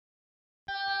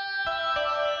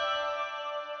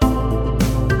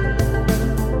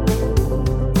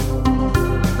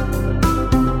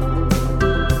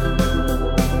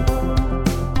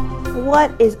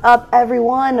What is up,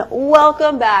 everyone?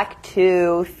 Welcome back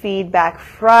to Feedback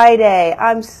Friday.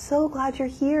 I'm so glad you're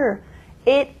here.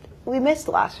 We missed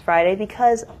last Friday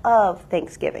because of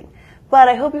Thanksgiving, but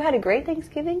I hope you had a great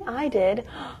Thanksgiving. I did.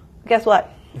 Guess what?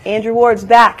 Andrew Ward's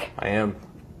back. I am.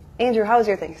 Andrew, how was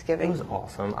your Thanksgiving? It was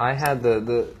awesome. I had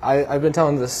I've been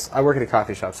telling this, I work at a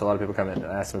coffee shop, so a lot of people come in and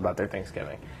ask me about their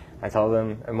Thanksgiving. I tell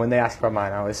them, and when they ask about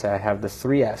mine, I always say I have the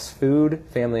 3 F's: food,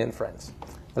 family, and friends.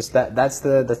 That's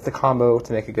the combo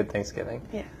to make a good Thanksgiving.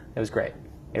 Yeah. It was great.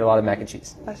 Ate a lot of mac and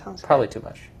cheese. That sounds probably great. Too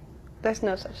much. There's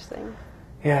no such thing.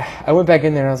 Yeah, I went back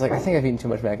in there and I was like, I think I've eaten too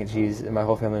much mac and cheese, and my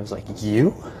whole family was like,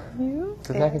 you? You?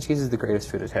 Because mac and cheese is the greatest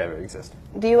food to ever exist.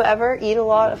 Do you ever eat a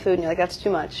lot of food and you're like, that's too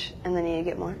much, and then you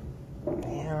get more?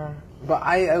 Yeah, but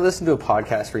I listened to a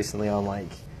podcast recently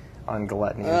on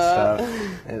gluttony and stuff.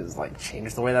 It was like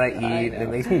changed the way that I eat, and it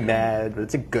makes me mad, but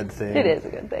it's a good thing. It is a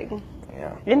good thing.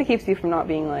 Yeah. And it keeps you from not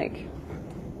being like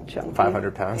chunky.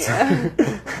 500 pounds. Yeah.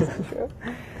 That's true.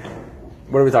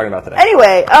 What are we talking about today?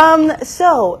 Anyway,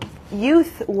 so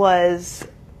youth was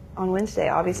on Wednesday,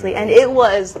 obviously, and it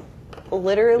was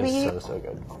literally It was so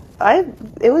good.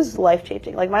 it was life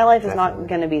changing. Like, my life is not Definitely.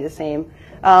 going to be the same.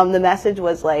 The message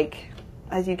was like,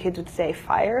 as you kids would say,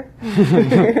 fire.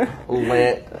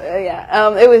 Lit.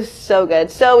 Yeah, it was so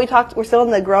good. So we're still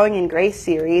in the Growing in Grace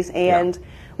series, and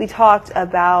we talked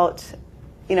about,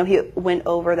 he went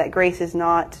over that grace is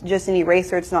not just an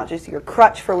eraser, it's not just your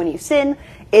crutch for when you sin,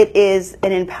 it is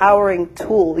an empowering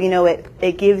tool.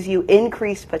 It gives you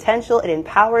increased potential, it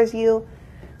empowers you.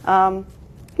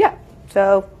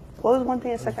 So what was one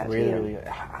thing that stuck out to you?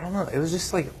 I don't know, it was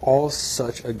just all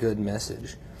such a good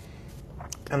message.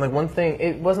 And one thing,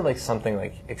 it wasn't something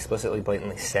explicitly,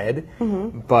 blatantly said,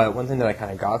 but one thing that I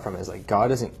kind of got from it is God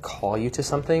doesn't call you to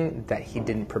something that He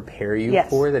didn't prepare you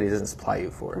for, that He doesn't supply you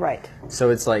for. Right. So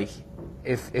it's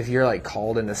if you're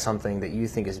called into something that you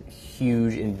think is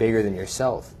huge and bigger than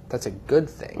yourself, that's a good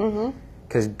thing.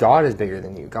 Because God is bigger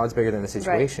than you. God's bigger than the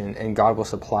situation, and God will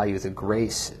supply you with the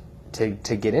grace to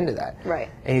get into that. Right.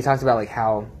 And He talked about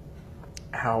how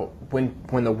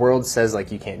when the world says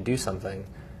you can't do something,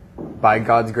 by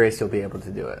God's grace, you'll be able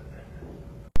to do it.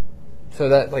 So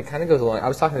that kind of goes along. I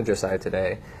was talking to Josiah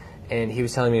today, and he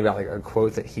was telling me about a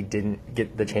quote that he didn't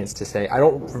get the chance to say. I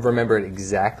don't remember it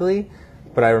exactly,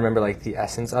 but I remember the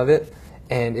essence of it.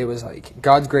 And it was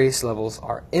God's grace levels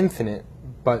are infinite,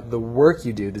 but the work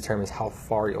you do determines how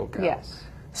far you'll go. Yes.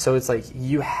 So it's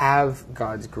you have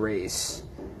God's grace,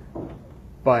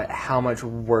 but how much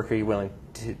work are you willing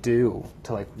to do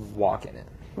to walk in it?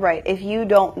 Right. If you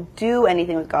don't do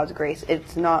anything with God's grace,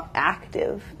 it's not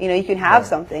active. You can have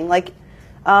something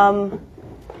I'm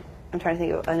trying to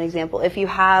think of an example. If you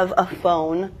have a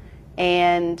phone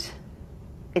and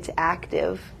it's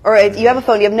active, or you have a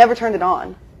phone, you have never turned it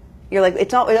on. You're it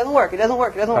doesn't work.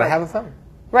 But I have a phone.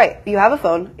 Right. You have a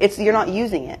phone. You're not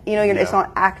using it. It's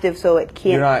not active, so it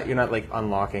can't. You're not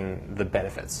unlocking the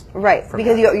benefits. Right.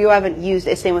 Because you haven't used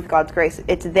it. Same with God's grace.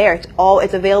 It's there.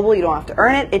 It's available. You don't have to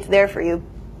earn it. It's there for you.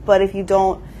 But if you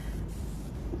don't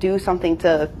do something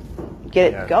to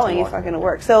get it going, it's not going to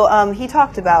work. So he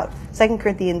talked about 2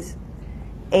 Corinthians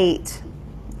 8.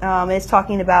 It's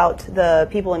talking about the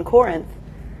people in Corinth,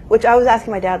 which I was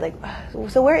asking my dad,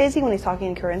 so where is he when he's talking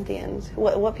in Corinthians?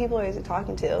 What people is he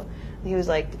talking to? And he was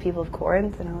like, the people of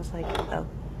Corinth. And I was like, oh,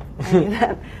 I knew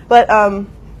that. But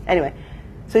anyway,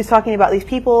 so he's talking about these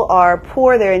people are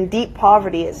poor. They're in deep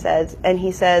poverty, it says. And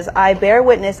he says, I bear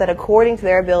witness that according to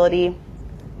their ability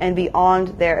and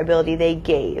beyond their ability they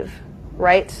gave,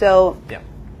 right? So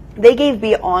they gave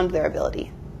beyond their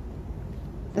ability.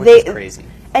 Which is crazy.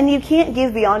 And you can't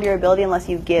give beyond your ability unless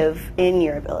you give in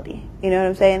your ability. You know what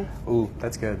I'm saying? Ooh,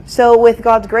 that's good. So with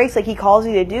God's grace, He calls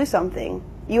you to do something,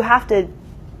 you have to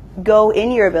go in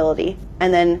your ability,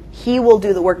 and then He will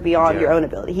do the work beyond your own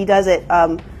ability. He does it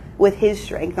with His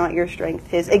strength, not your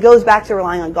strength. It goes back to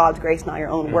relying on God's grace, not your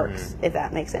own works, if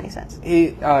that makes any sense.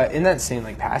 In that same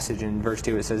passage in verse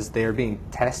 2, it says, they are being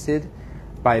tested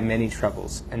by many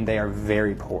troubles, and they are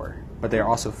very poor. But they are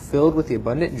also filled with the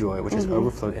abundant joy, which has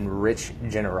overflowed in rich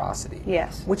generosity.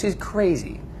 Yes. Which is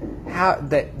crazy. How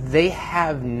that they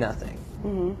have nothing,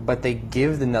 but they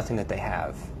give the nothing that they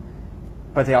have,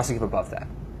 but they also give above that,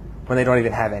 when they don't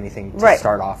even have anything to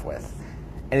start off with.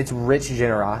 And it's rich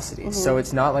generosity. So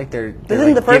it's not like they're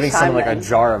giving someone a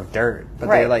jar of dirt, but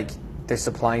they're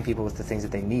supplying people with the things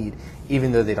that they need,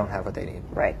 even though they don't have what they need.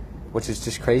 Right. Which is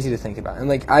just crazy to think about.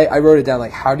 And I wrote it down,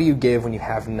 how do you give when you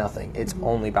have nothing? It's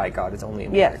only by God. It's only a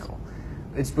miracle.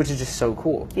 Which is just so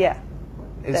cool. Yeah.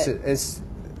 It's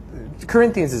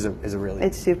Corinthians is a really...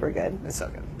 It's super good. It's so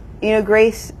good.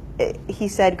 Grace, he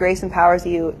said, grace empowers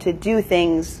you to do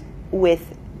things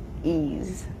with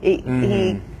ease.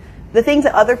 The things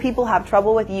that other people have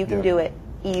trouble with, you can do it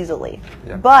easily.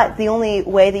 Yeah. But the only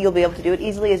way that you'll be able to do it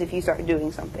easily is if you start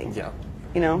doing something. Yeah.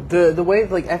 You know? The way,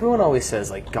 like, everyone always says,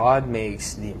 like, God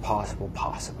makes the impossible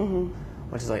possible.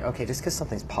 Which is like, okay, just because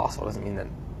something's possible doesn't mean that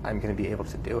I'm going to be able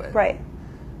to do it. Right.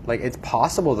 Like, it's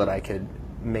possible that I could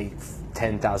make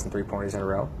 10,000 three-pointers in a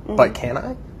row, but can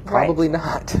I? Probably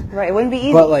not. Right. It wouldn't be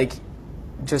easy. But, like,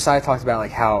 Josiah talked about,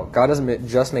 like, how God doesn't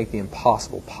just make the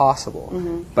impossible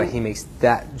possible, but he makes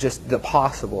that, just the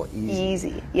possible easy.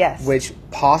 Easy, yes. Which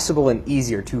possible and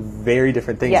easy are two very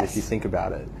different things Yes. if you think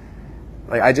about it.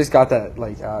 Like, I just got that,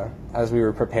 like, as we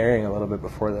were preparing a little bit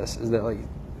before this, is that, like,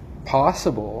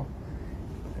 possible,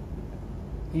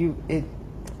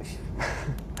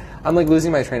 I'm, like,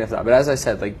 losing my train of thought. But as I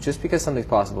said, like, just because something's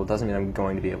possible doesn't mean I'm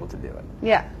going to be able to do it.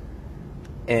 Yeah.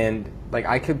 And, like,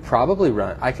 I could possibly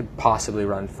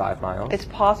run 5 miles. It's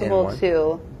possible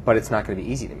to. But it's not going to be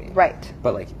easy to me. Right.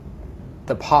 But, like,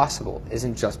 the possible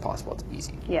isn't just possible, it's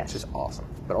easy. Yes. It's just awesome.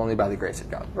 But only by the grace of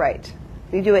God. Right.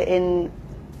 You do it in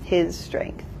his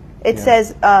strength. It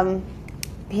says,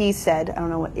 he said, I don't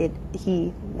know what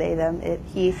he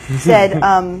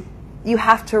said, you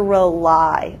have to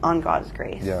rely on God's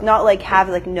grace. Yeah. Not like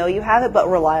know you have it, but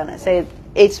rely on it. Say,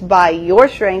 it's by your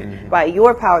strength, by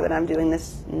your power that I'm doing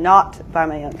this, not by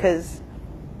my own. Because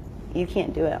you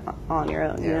can't do it on your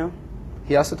own, you know?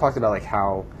 He also talked about, like,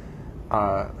 how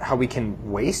we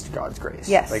can waste God's grace.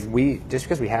 Yes. Like, just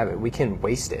because we have it, we can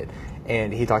waste it.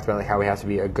 And he talked about, like, how we have to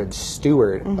be a good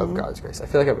steward of God's grace. I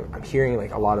feel like I'm hearing,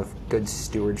 like, a lot of good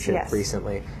stewardship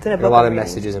recently. It's in a a book lot I'm of reading.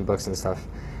 messages and books and stuff.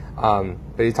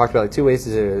 But he talked about, like, 2 ways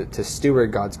to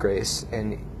steward God's grace.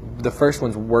 And the first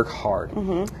one's work hard.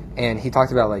 And he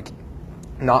talked about, like,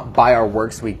 not by our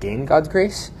works we gain God's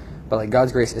grace, but, like,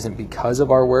 God's grace isn't because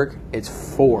of our work,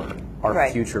 it's for our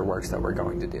future works that we're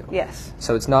going to do. Yes.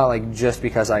 So it's not like just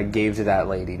because I gave to that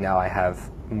lady, now I have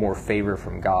more favor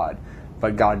from God.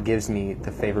 But God gives me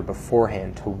the favor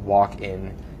beforehand to walk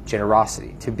in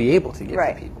generosity, to be able to give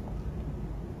to people,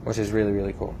 which is really,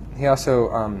 really cool. He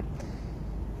also,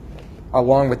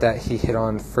 along with that, he hit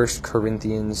on 1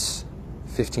 Corinthians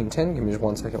 15:10. Give me just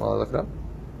 1 second while I look it up.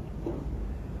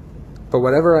 But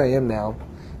whatever I am now,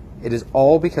 it is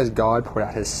all because God poured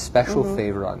out his special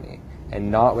favor on me, and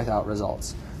not without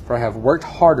results. For I have worked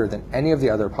harder than any of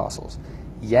the other apostles,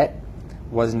 yet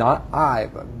was not I,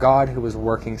 but God who was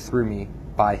working through me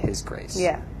by his grace.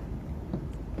 Yeah.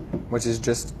 Which is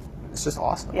just, it's just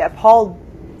awesome. Yeah, Paul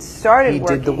started He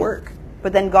working. did the work.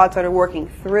 But then God started working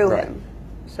through him.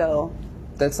 So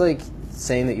that's like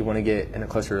saying that you want to get in a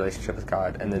closer relationship with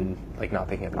God and then, like, not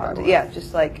picking up your Bible. Yeah,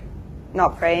 just like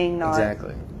not praying, not...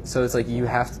 Exactly. So it's like you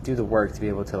have to do the work to be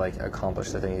able to, like,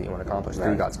 accomplish the thing that you want to accomplish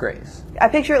through God's grace. I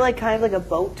picture it like kind of like a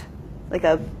boat, like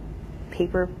a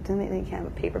paper, you can't have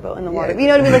a paper boat in the water. You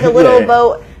know what I mean? Like a little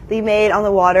boat that you made on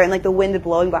the water and, like, the wind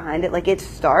blowing behind it. Like, it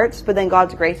starts, but then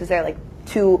God's grace is there, like,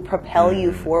 to propel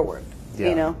you forward,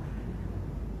 you know?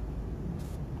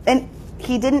 And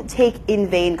he didn't take in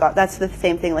vain God. That's the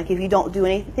same thing. Like, if you don't do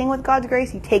anything with God's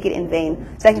grace, you take it in vain.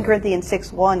 2 Corinthians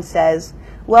 6:1 says,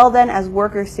 well then, as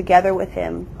workers together with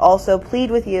him, also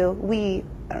plead with you,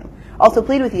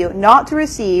 not to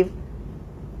receive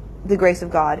the grace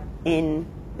of God in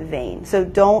vain. So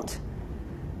don't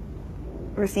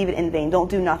receive it in vain. Don't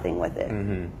do nothing with it.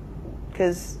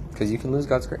 Because you can lose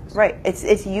God's grace. Right.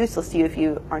 It's useless to you if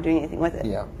you aren't doing anything with it.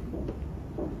 Yeah.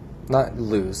 Not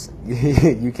lose.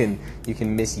 you can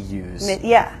misuse.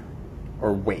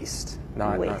 Or waste.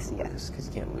 Not lose, because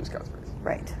you can't lose God's grace.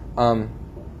 Right.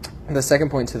 The second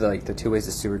point to the 2 ways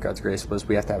to steward God's grace was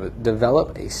we have to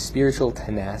develop a spiritual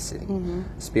tenacity,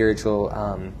 spiritual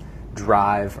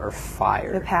drive or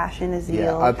fire. A passion, a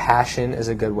zeal. Yeah, a passion is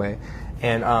a good way.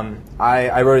 And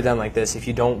I wrote it down like this: if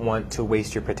you don't want to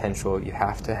waste your potential, you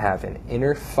have to have an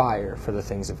inner fire for the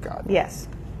things of God. Yes.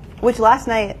 Which last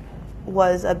night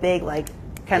was a big,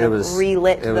 kind of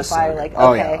relit the fire. So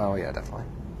oh yeah, definitely.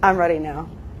 I'm ready now,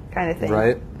 kind of thing.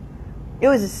 Right. It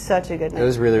was such a good night. It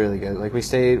was really, really good. Like, we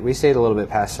stayed a little bit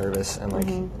past service,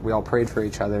 and we all prayed for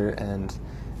each other and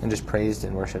just praised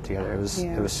and worshiped together. It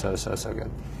was so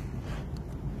good.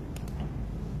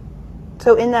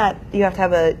 So in that, you have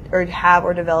to have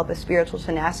or develop a spiritual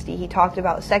tenacity. He talked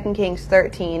about 2 Kings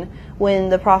 13 when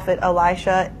the prophet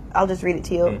Elisha, I'll just read it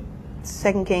to you.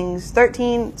 2 Kings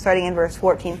 13, starting in verse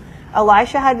 14.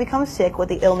 Elisha had become sick with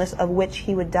the illness of which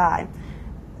he would die.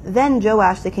 Then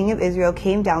Joash, the king of Israel,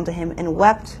 came down to him and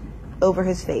wept over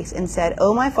his face and said,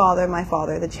 "Oh, my father,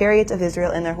 the chariots of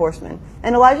Israel and their horsemen."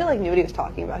 And Elijah knew what he was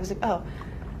talking about. He's like, "Oh,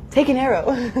 take an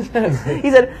arrow.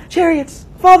 He said, chariots,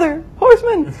 father,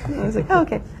 horsemen. And I was like, oh,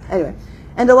 okay. Anyway,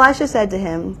 and Elisha said to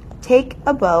him, take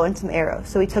a bow and some arrows.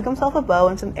 So he took himself a bow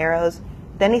and some arrows.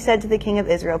 Then he said to the king of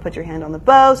Israel, put your hand on the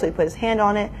bow. So he put his hand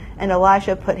on it, and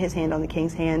Elisha put his hand on the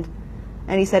king's hand.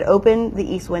 And he said, open the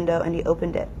east window, and he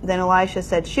opened it. Then Elisha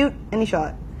said, shoot, and he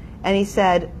shot. And he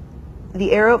said,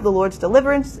 the arrow of the Lord's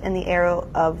deliverance and the arrow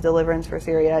of deliverance for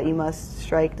Syria. You must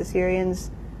strike the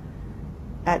Syrians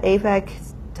at Aphek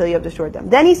till you have destroyed them.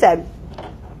 Then he said,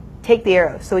 take the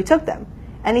arrows. So he took them.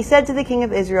 And he said to the king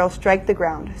of Israel, strike the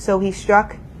ground. So he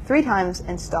struck 3 times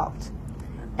and stopped.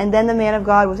 And then the man of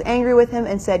God was angry with him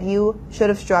and said, you should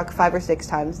have struck 5 or 6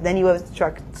 times. Then you have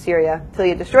struck Syria till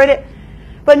you destroyed it.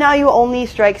 But now you only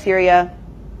strike Syria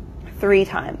 3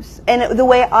 times. And the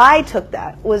way I took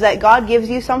that was that God gives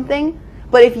you something,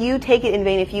 but if you take it in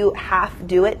vain, if you half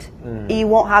do it, you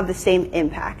won't have the same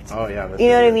impact. Oh, yeah. You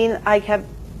know what I mean? I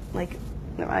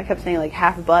kept saying like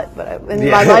half butt, but in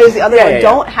my mind was the other one.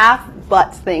 Don't half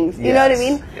butt things. You know what I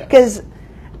mean? Because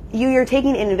you're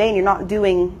taking it in vain. You're not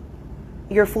doing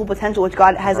your full potential, which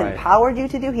God has empowered you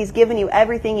to do. He's given you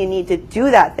everything you need to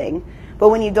do that thing. But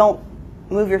when you don't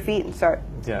move your feet and start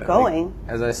going.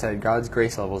 Like, as I said, God's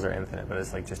grace levels are infinite, but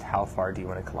it's like just how far do you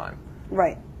want to climb?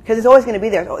 Right. Because it's always going to be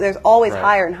there. There's always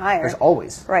higher and higher. There's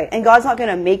always. Right. And God's not going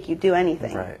to make you do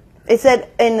anything. Right. It said,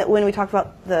 when we talked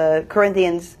about the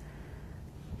Corinthians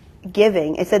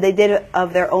giving, it said they did it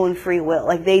of their own free will.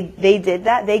 Like they did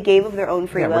that. They gave of their own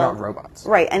free will. We're not robots.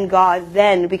 Right. And God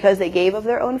then, because they gave of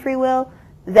their own free will,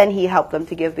 then he helped them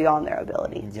to give beyond their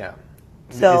ability. Yeah.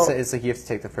 So it's like you have to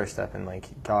take the first step, and like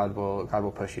God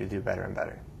will push you to do better and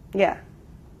better. Yeah.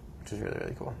 Which is really,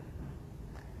 really cool.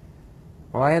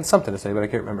 Well, I had something to say, but I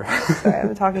can't remember. Sorry, I've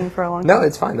been talking for a long time. No,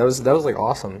 it's fine. That was like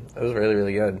awesome. That was really,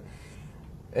 really good.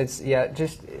 It's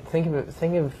just think of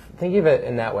it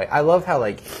in that way. I love how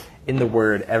like in the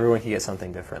Word everyone can get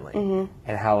something differently,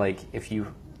 and how like if you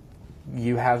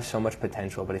have so much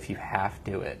potential, but if you half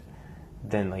do it,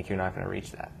 then like you're not going to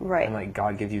reach that. Right. And like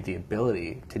God gives you the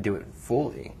ability to do it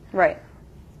fully. Right.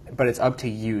 But it's up to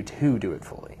you to do it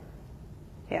fully.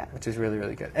 Yeah. Which is really,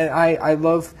 really good. And I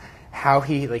love how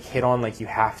he like hit on like you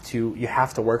have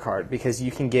to work hard, because you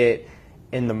can get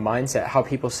in the mindset how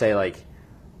people say like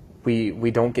we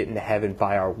don't get into heaven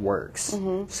by our works.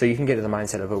 So you can get in the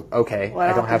mindset of okay, well,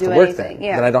 I don't have to work then.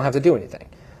 Yeah. Then I don't have to do anything.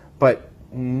 But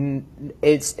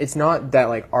it's not that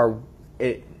like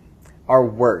our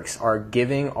works, our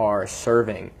giving, our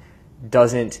serving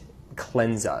doesn't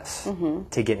cleanse us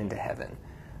to get into heaven.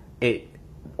 It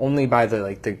only by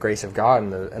the grace of God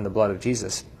and the blood of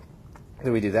Jesus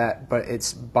that we do that, but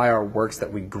it's by our works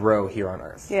that we grow here on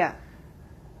earth. Yeah.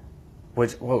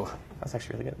 Which, whoa, that's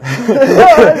actually really good.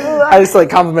 I just like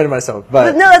complimented myself,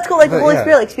 but no, that's cool. Like the Holy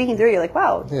Spirit, like speaking through you, like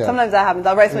wow. Yeah. Sometimes that happens.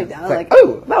 I'll write something down. I'm like,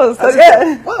 oh, that was so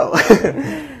good. Whoa.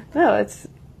 No, it's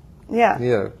yeah.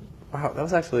 Yeah. Wow, that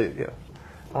was actually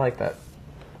I like that.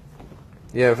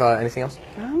 You have anything else?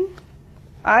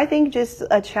 I think just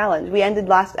a challenge. We ended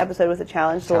last episode with a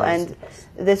challenge, so we'll end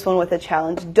this one with a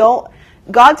challenge.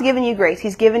 God's given you grace.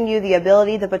 He's given you the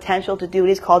ability, the potential to do what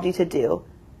He's called you to do.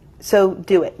 So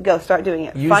do it. Go. Start doing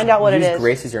it. Find out what it is. Use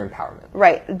grace as your empowerment.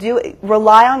 Right. Do it.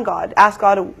 Rely on God. Ask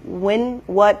God when,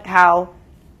 what, how,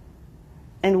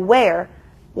 and where.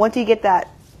 Once you get that,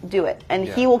 do it. And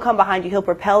He will come behind you. He'll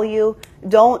propel you.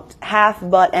 Don't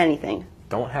half-butt anything.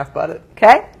 Don't half-butt it.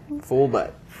 Okay? Full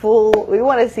butt. We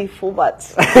want to see full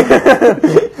butts.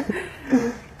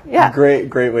 Yeah. Great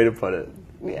way to put it.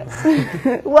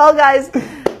 Yes. Well, guys,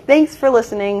 thanks for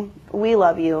listening. We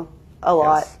love you a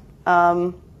lot.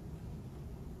 Yes.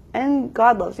 And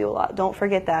God loves you a lot. Don't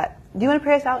forget that. Do you want to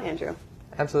pray us out, Andrew?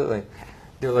 Absolutely.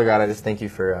 Dear Lord God, I just thank you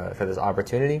for this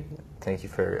opportunity. Thank you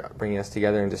for bringing us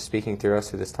together and just speaking through us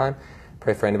through this time.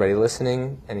 Pray for anybody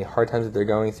listening, any hard times that they're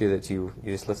going through, that you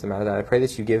just lift them out of that. I pray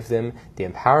that you give them the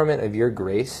empowerment of your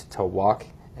grace to walk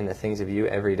in the things of you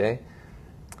every day.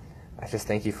 I just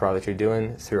thank you for all that you're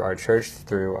doing through our church,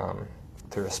 through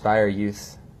Aspire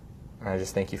Youth. And I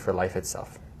just thank you for life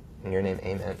itself. In your name,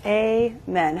 amen.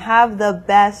 Amen. Have the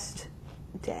best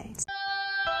day.